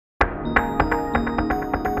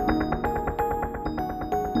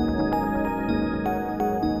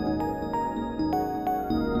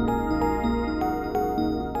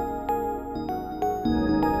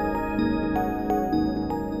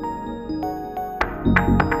Stars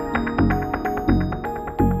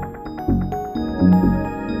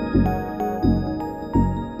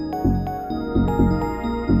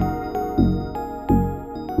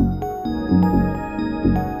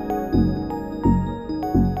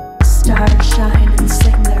shine and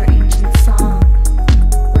sing their ancient song,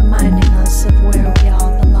 reminding us of where we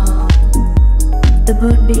all belong. The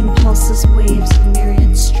moonbeam pulses waves of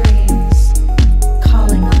myriad streams,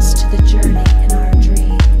 calling us to the journey in our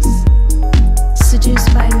dreams.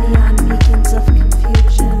 Seduced by neon beacons of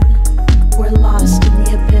confusion, we're lost in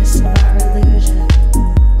the abyss of our illusion.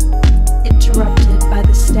 Interrupted by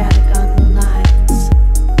the static on the lines,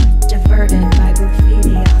 diverted by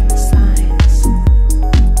graffiti on the signs.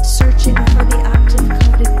 Searching for the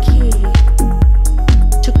octave-coded key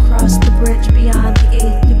to cross the bridge beyond the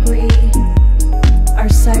 8th degree. Our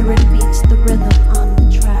siren beats the rhythm on the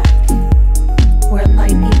track, where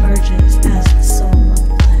light emerges as the soul of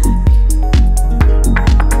black.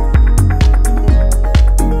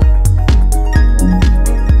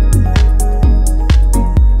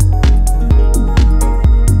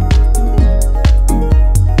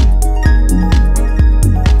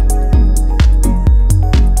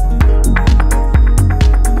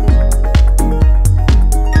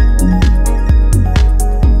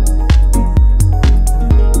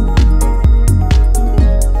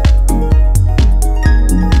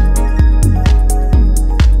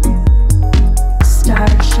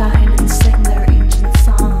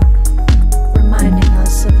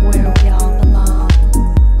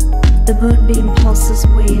 The moonbeam pulses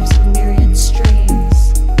waves of myriad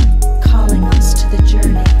streams, calling us to the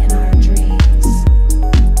journey in our dreams.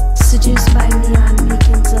 Seduced by neon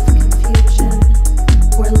beacons of confusion,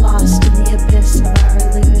 we're lost in the abyss of our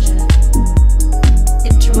illusion.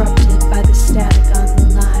 Interrupted by the static on the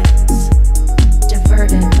lines,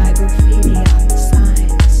 diverted by graffiti on the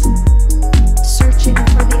signs. Searching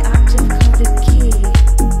for the octave-coded key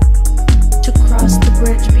to cross the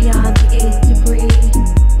bridge beyond the 8th degree.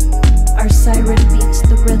 Our siren beats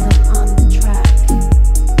the rhythm on the track,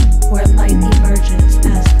 where light emerges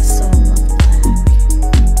as the soul of black.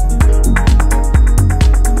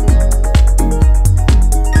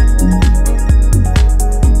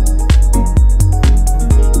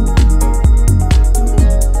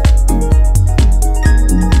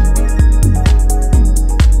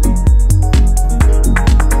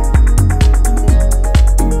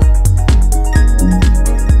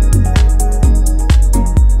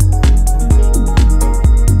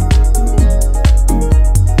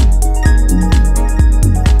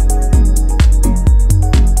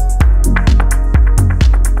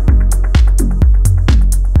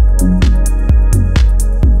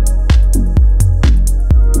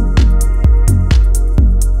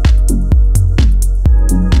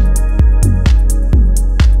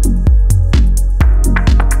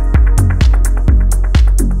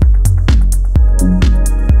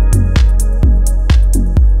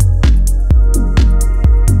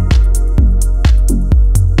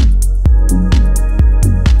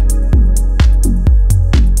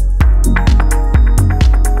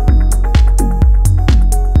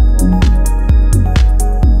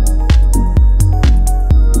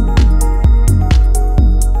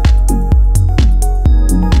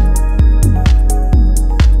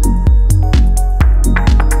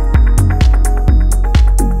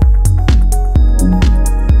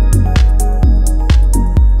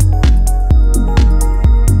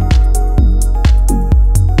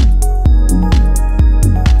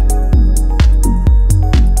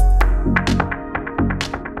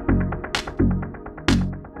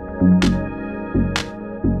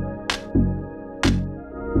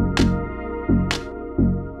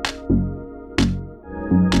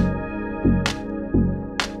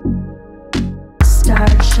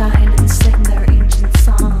 Stars shine and sing their ancient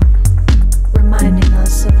song, reminding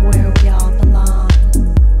us of where we all belong.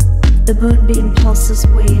 The moonbeam pulses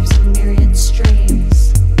waves of myriad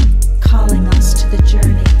streams, calling us to the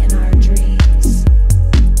journey in our dreams.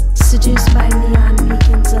 Seduced by neon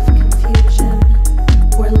beacons of confusion,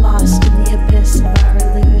 we're lost in the abyss of our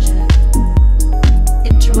illusion.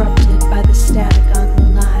 Interrupted by the static on the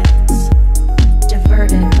lines,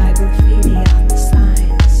 diverted by graffiti on the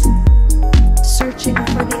signs. Searching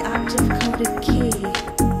for the octave-coded key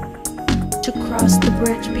to cross the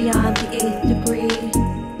bridge beyond the 8th degree.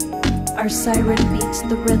 Our siren beats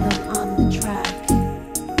the rhythm on the track,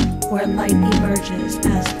 where light emerges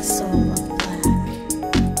as the soul of